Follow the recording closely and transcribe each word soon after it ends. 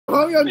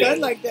Hold your gun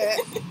like that.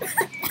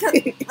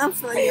 I'm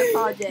stealing your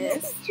car,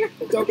 Jazz.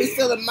 Don't be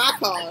stealing my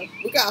car.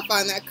 We gotta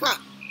find that cop.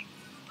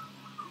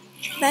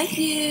 Thank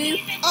you.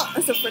 Oh,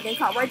 it's a freaking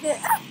cop right there.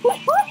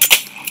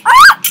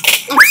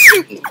 I'm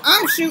shooting him.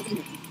 I'm shooting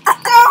him.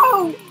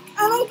 No!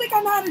 I don't think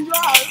I know how to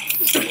drive.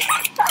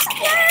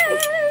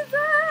 Yes.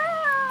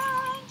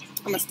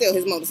 I'm gonna steal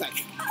his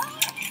motorcycle.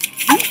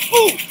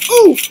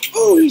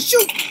 Ooh, he's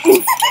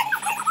shooting.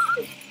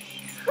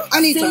 I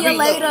need to See you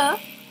reload. later.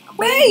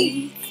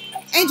 Wait!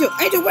 Angel,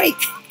 wait.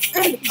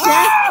 Run.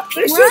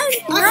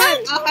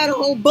 I had a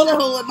whole bullet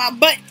hole in my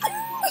butt.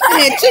 I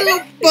had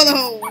 2 bullet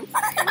holes.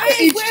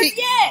 Wait, where's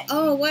he at?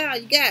 Oh, wow,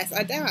 you guys,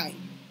 I died.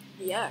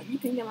 Yeah, you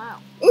can get him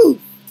out. Ooh.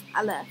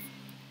 I left.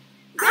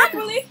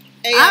 Really?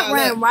 Hey, I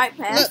ran right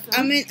past look,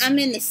 him. I'm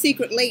in the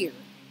secret layer.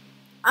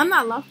 I'm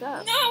not locked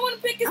up. No, I want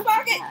to pick his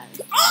pocket.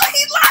 Yes. Oh,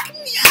 he locked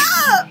me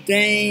up!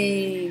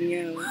 Dang,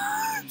 yo.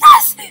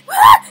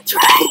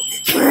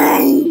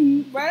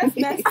 Train. Bro, that's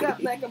messed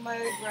up like a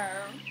mother, bro.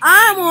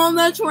 I'm on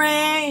the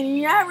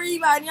train.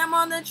 Everybody, I'm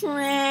on the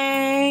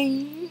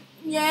train.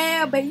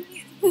 Yeah, baby.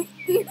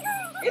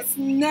 It's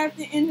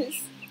nothing in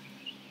this.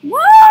 Woo!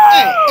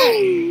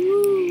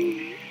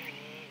 Hey.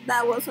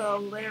 That was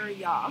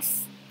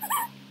hilarious.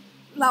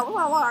 That was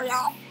hilarious.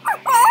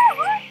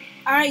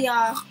 Alright,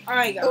 y'all.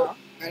 Alright, y'all.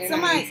 I didn't know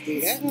how to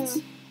do that. What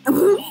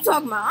you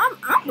talking about?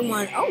 I'm the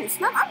one. Oh,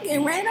 snap. I'm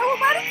getting ran over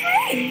by the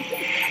train.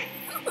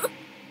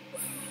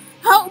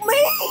 Help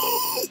me.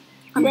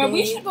 Bro,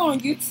 we should go on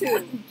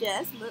YouTube.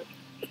 Just look.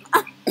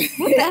 What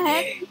the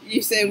heck?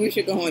 You said we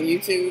should go on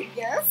YouTube.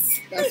 Yes.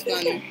 That's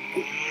funny.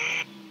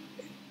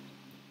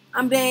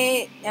 I'm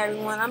dead,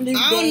 everyone. I'm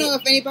just I dead. don't know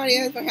if anybody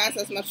ever has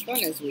as much fun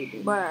as we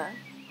do.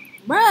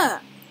 Bruh.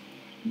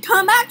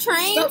 Come back,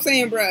 train. Stop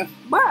saying bruh.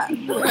 Bruh.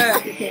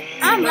 Bruh.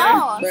 I'm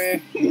lost.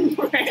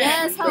 Bruh.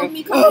 Just help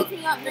me come pick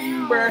me up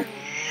now. Bruh.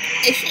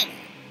 Hey, shut up.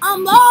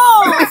 I'm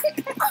lost.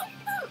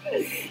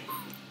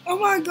 Oh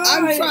my god.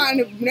 I'm trying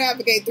to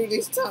navigate through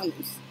these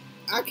tunnels.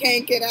 I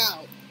can't get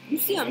out. You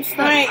see, I'm stuck.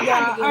 Alright, I'm y'all.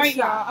 about to get Alright,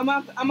 shot. y'all.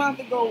 I'm about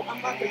to go.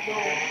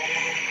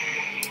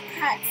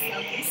 Hack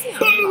something. You see, I'm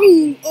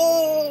Boom!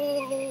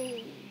 Oh,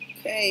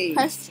 okay.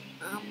 press.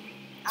 Alright,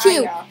 Q.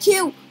 y'all.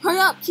 Q. Hurry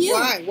up, Q.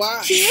 Why?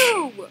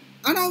 Q.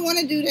 I don't want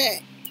to do that.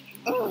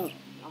 Oh,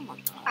 Oh my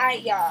god.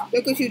 Alright, y'all.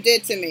 look what you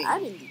did to me. I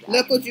didn't do that.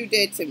 Look what you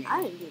did to me.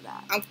 I didn't do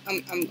that. I'm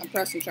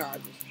pressing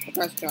charges. I'm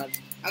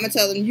gonna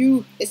tell them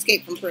you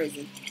escaped from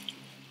prison.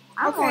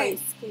 I'm Okay. already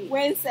scared.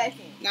 Wait a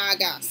second. Now I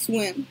gotta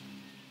swim.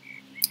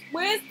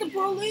 Where's the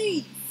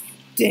police?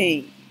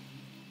 Dang.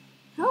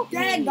 Help me.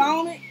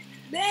 Daggone it.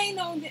 They ain't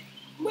no.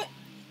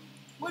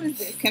 What is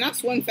this? Can I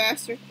swim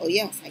faster? Oh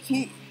yes, I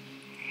can.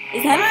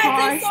 Is that a Why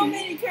car? is there so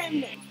many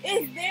criminals?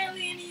 It's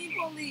barely any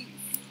police.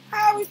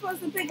 How are we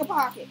supposed to pick a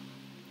pocket?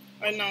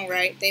 I know,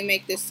 right? They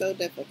make this so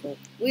difficult.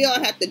 We all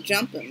have to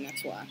jump them.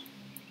 That's why.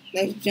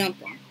 Let's jump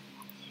them.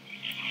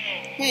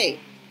 Hey,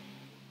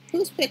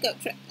 who's pickup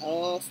truck?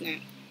 Oh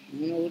snap! I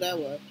don't know who that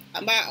was.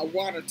 I'm by a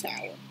water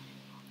tower.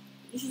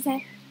 What you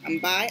say? I'm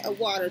by a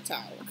water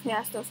tower. Okay,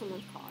 I stole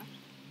someone's car.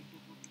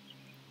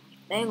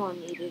 They ain't gonna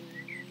need it.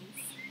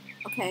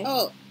 Okay.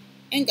 Oh,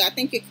 Inga, I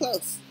think you're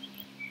close.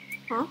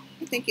 Huh?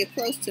 I think you're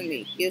close to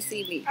me. You'll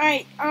see me.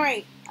 Alright.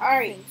 think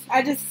so.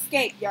 I just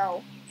escaped,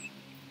 y'all.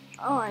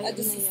 Alright. I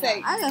just yeah.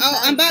 say- Oh,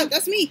 I'm back.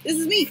 That's me. This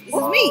is me.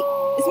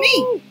 It's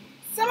me.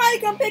 Somebody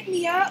come pick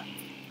me up.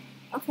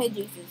 Okay,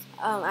 Jesus.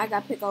 I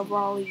got to pick up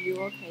all of you.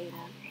 Okay,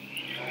 then.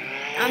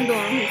 I'm the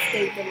one who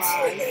stayed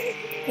alive.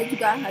 Because you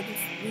guys had to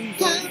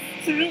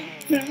leave.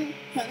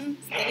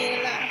 Staying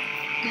alive.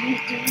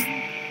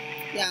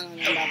 Y'all don't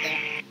know about that.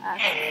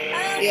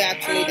 Okay. You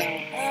actually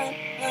don't.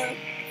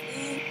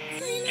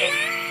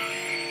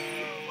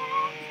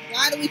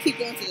 Why do we keep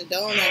going to the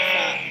donut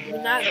shop?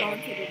 We're not going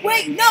to the...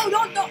 Wait, no,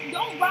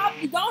 don't rob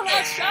the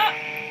donut shop.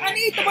 I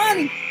need the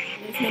money.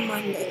 There's no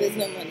money there. There's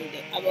no money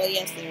there. Oh, well,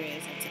 yes, there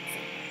is. I took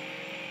some.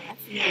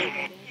 Actually, no,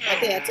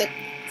 Okay, I took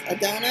a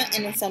donut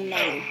and then some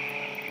money.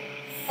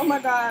 Oh my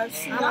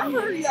gosh. Y'all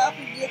hurry up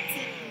and get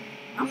to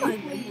I'm me,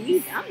 like,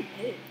 please. I'm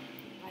dead.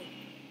 Like,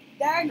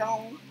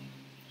 Daggone.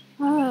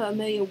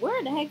 Amelia,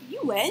 where the heck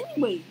you at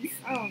anyways?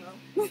 I don't know.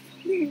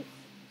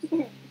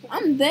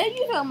 I'm dead.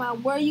 You talking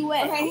about where you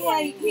at?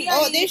 Okay,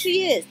 Oh, there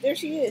she is. There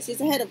she is. She's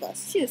ahead of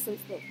us. She is so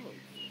slow.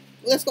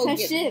 Let's go That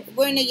get shit. her.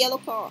 We're in the yellow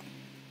car.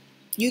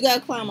 You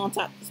gotta climb on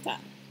top of this top.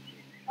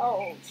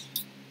 Oh.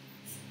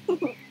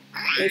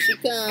 Here she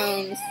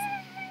comes.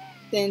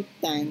 Dun,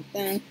 dun,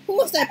 dun.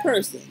 Who is that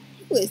person?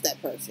 Who is that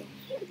person?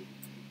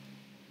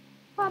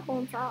 Pop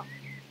on top.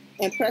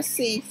 And press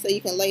C so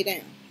you can lay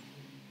down.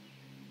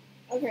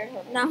 Okay,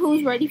 hold on. Now,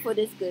 who's ready for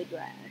this good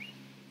drive?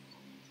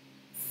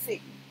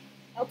 See.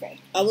 Okay.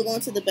 Are we going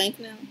to the bank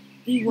now?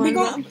 You We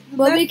want go,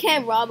 but we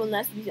can't rob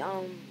unless we We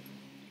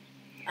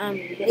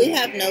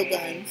have no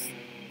guns.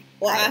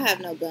 Well, I have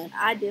no gun.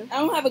 I do. I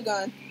don't have a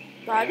gun.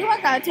 So I do. I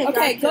gotta take.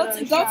 Okay, that go to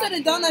the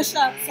donut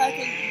shop so I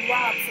can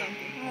rob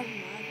something. Oh my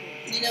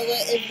goodness. You know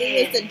what? If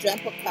we was to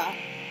jump a cop,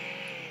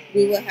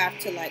 we would have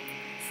to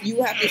you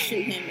would have to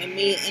shoot him, and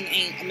me and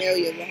Aunt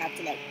Amelia would have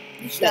to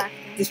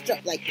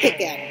Like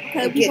pick at him. Okay,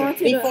 And we get going him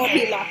to the- before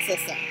he locks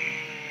us up.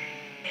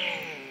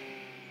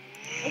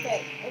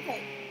 Okay.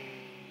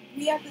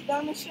 We at the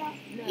donut shop?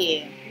 No.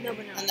 Yeah. No,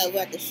 we're not. I know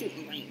we're at the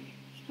shooting range.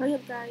 Hurry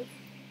up, guys.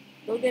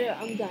 Go get it.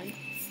 I'm done.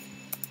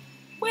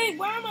 Wait,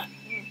 where am I?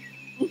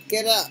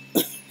 Get up.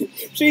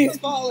 She's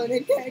falling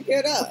and can't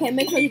get up. Okay,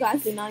 make sure you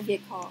guys do not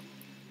get caught.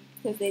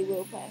 Because they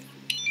will pass.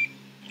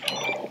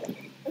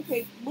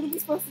 Okay, what are we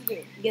supposed to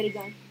do? Get a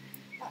gun.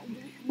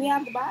 We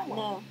have to buy one.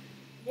 No.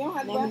 We don't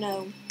have to Never buy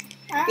know.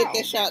 How? Get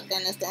the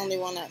shotgun. That's the only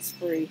one that's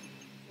free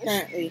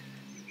currently.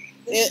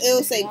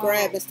 It'll say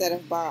grab instead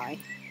of buy.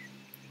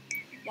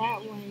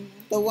 That one.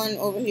 The one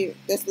over here.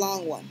 This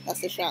long one.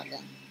 That's the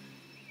shotgun.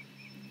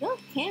 Those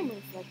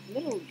cameras, like,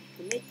 little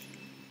glitchy.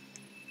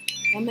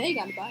 I may you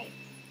gotta buy it.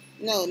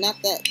 No, not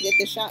that. Get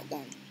the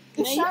shotgun.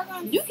 The Man,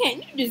 shotgun? You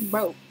can't. You just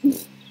broke.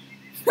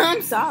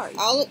 I'm sorry.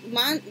 All of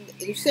mine.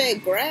 You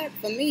said grab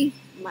for me.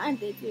 Mine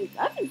did too.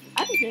 I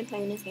just been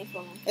playing this game for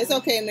a long time. It's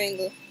okay,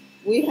 Mango.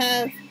 We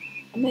have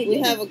I mean, we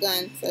have a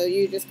gun, so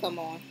you just come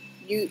on.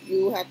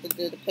 You have to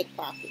do the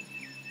pickpocket.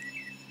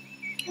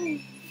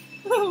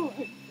 Oh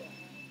my god.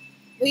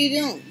 What are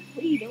you doing?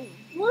 What are you doing?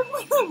 Where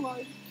am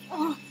I?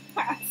 Oh.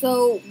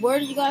 So, where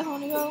do you guys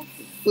want to go?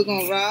 We're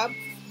gonna rob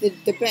the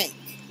bank.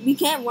 We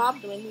can't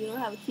rob the bank. We don't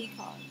have a key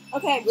card.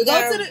 Okay, We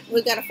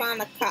gotta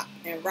find a cop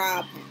and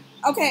rob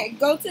him.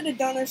 go to the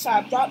donut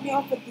shop. Drop me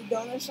off at the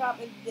donut shop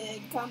and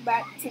then come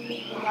back to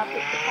me when y'all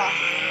pick the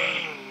coffee.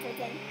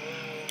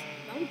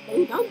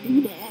 Okay. Don't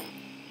do that.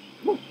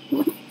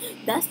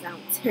 That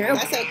sounds terrible.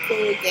 That's a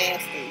cool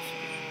gas station.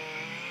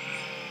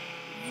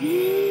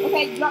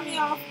 Okay, drop me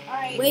off.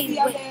 Alright, Wait, see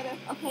y'all wait. later.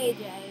 Okay,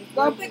 Jazz.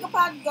 Go pick a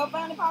pocket, go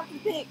find a pocket to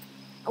pick.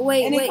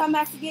 Wait, and then wait. come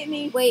back to get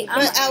me. Wait,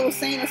 But I was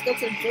saying let's go to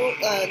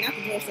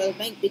the the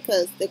bank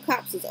because the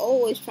cops is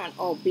always trying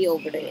to be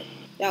over there.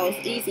 That was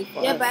easy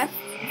for yeah, us. but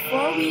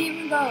before we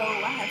even go,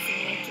 I have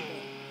some work to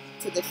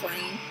do. To the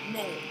train,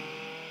 No.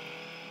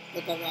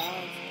 the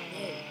garage.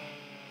 No.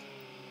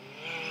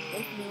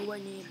 There's nowhere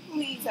near me.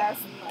 Please have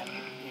some money.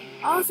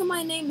 Oh,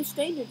 somebody named is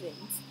Stranger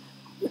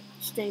Things.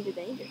 Stranger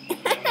Danger.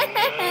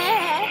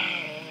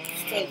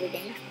 Stranger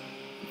danger.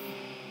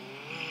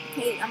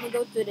 Okay, I'm gonna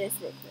go through this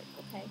real quick,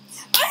 okay?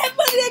 I have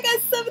money. I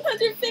got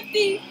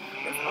 750.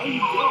 That's all you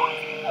do.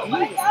 Oh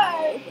my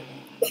god.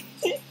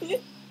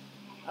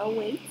 Oh,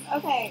 wait.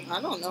 Okay.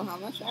 I don't know how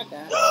much I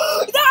got.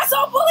 I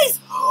saw police.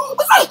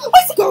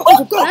 Go,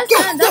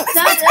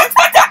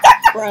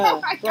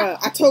 Bruh,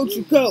 I told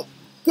you go,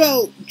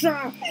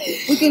 drive.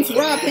 We can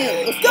rob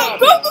him. Let's rob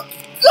him.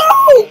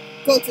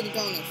 Go to the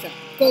donut shop.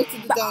 Go to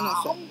the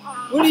donut shop.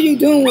 What are you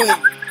doing?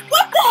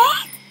 What the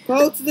heck?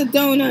 Go to the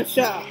donut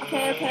shop.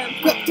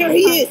 Okay. Go, there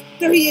he is.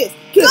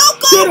 Get him.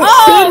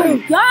 Oh, Get him.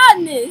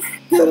 goodness.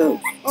 Get him.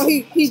 Oh,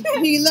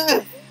 he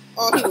left.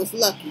 Oh, he was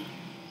lucky.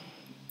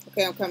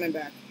 Okay, I'm coming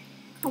back.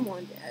 Come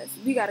on, Jazz.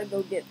 We gotta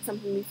go get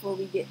something before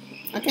we get.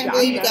 I can't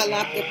believe you got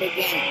locked up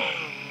again.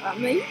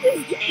 Man, you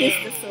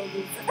just the so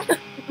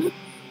loser.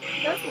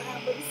 That's what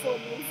happened to so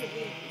loser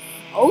is.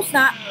 Oh,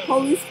 snap.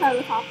 Police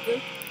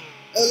helicopter.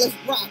 Oh, let's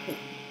rob him.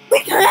 We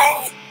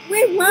can't.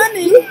 We're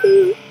running.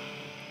 You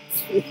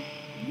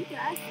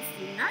guys just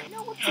do not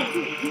know what to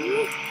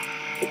do.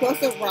 We're supposed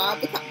to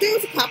rob the cop. There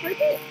was a cop right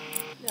there.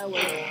 No,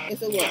 wait.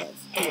 Yes, it was.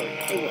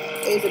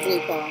 It was a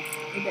blue car.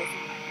 It doesn't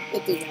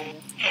It didn't matter.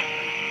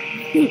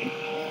 matter.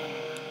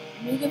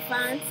 We can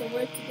find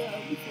somewhere to go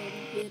before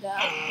we get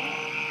out.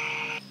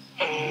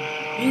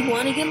 You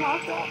want to get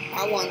locked up?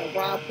 I want to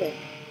rob him.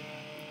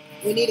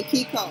 We need a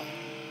key card.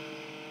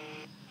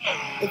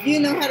 If you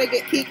know how to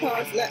get key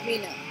cards, let me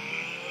know.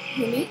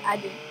 You me? I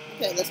do.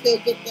 Okay, let's go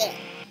get that.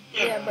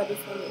 Yeah, but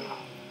it's gonna be hard.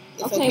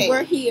 It's Okay, okay.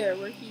 we're here.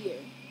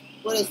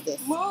 What is this?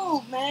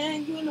 Move,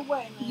 man. You in the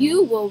way, man.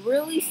 You will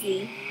really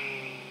see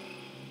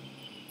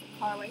the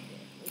car right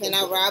there. Can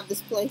I rob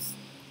this place?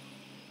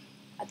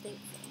 I think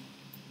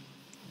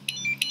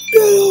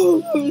Get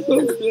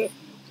so.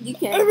 You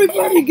can.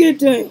 Everybody get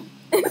down.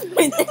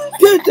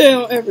 Get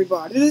down,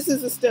 everybody. This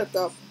is a step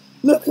up.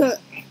 Look at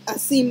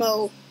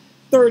Asimo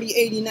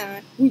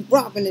 3089. We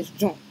robbing this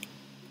joint.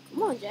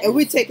 Come on, Jack. And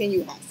we're taking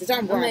you hostage.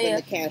 I'm robbing yeah.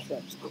 the cash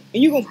register.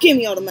 And you're going to give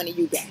me all the money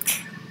you got.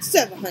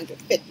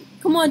 750.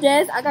 Come on,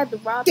 Jazz. I got the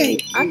rob.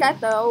 Thank I you. got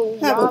the old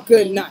Have rob a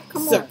good thing. night,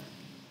 Come sir. on.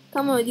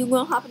 Come on, you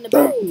gonna hop in the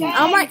back? Boom.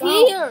 I'm right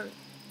Go. here.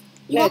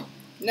 You That- want-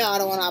 No, I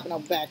don't want to hop in no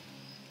back.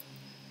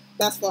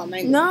 That's for a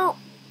mango. no,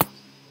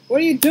 What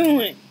are you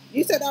doing?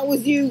 You said that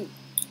was you.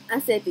 I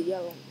said the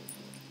yellow.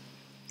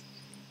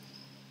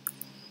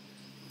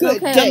 Good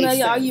Okay, day,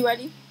 Amelia, sir. are you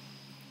ready?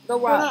 Go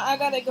Hold rob. on, I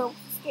gotta go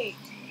skate.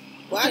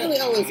 Why do we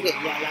always get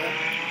yellow?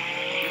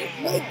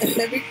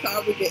 Every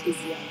car we get is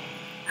yellow.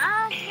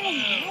 I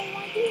have no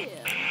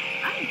idea.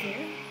 I don't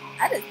care.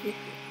 I just picked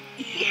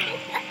it.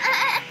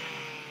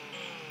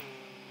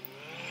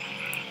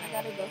 I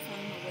gotta go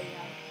find my way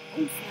out.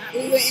 Oh, snap. We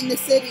were in the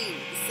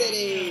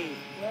city.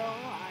 Well,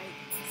 alright.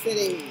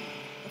 City.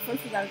 But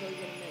first, we gotta go get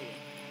Amelia.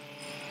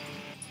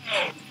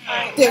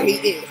 Alright, There he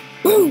is.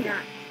 Boom.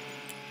 Not.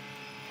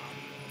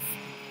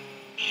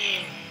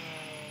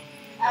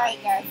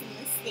 Alright, guys.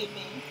 escape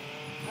man.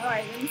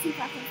 Alright, let me see if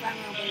I can find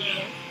my way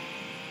there.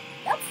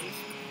 That's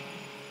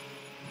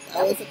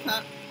Oh, it's a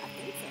cop. I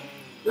think so.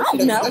 We I don't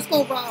should- know. Let's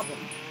go rob him.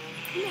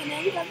 Come on,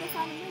 now we got to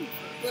find a way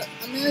first.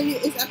 But Amelia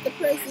is at the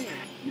prison.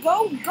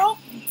 Go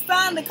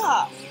find the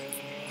cop.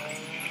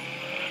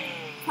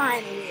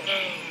 Finally.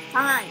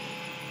 Fine.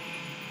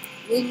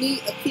 We need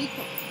a key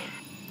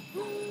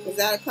card. Is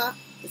that a cop?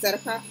 Is that a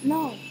cop?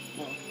 No.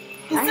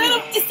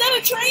 Oh. Is that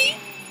a train?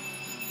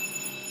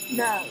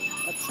 No.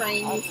 A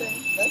train, you say?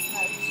 That's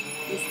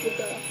nice. You speak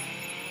up.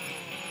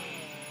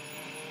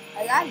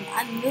 Like,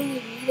 I really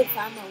need to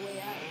find my way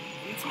out.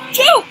 I'm trying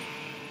to. Shoot!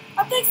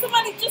 I think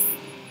somebody just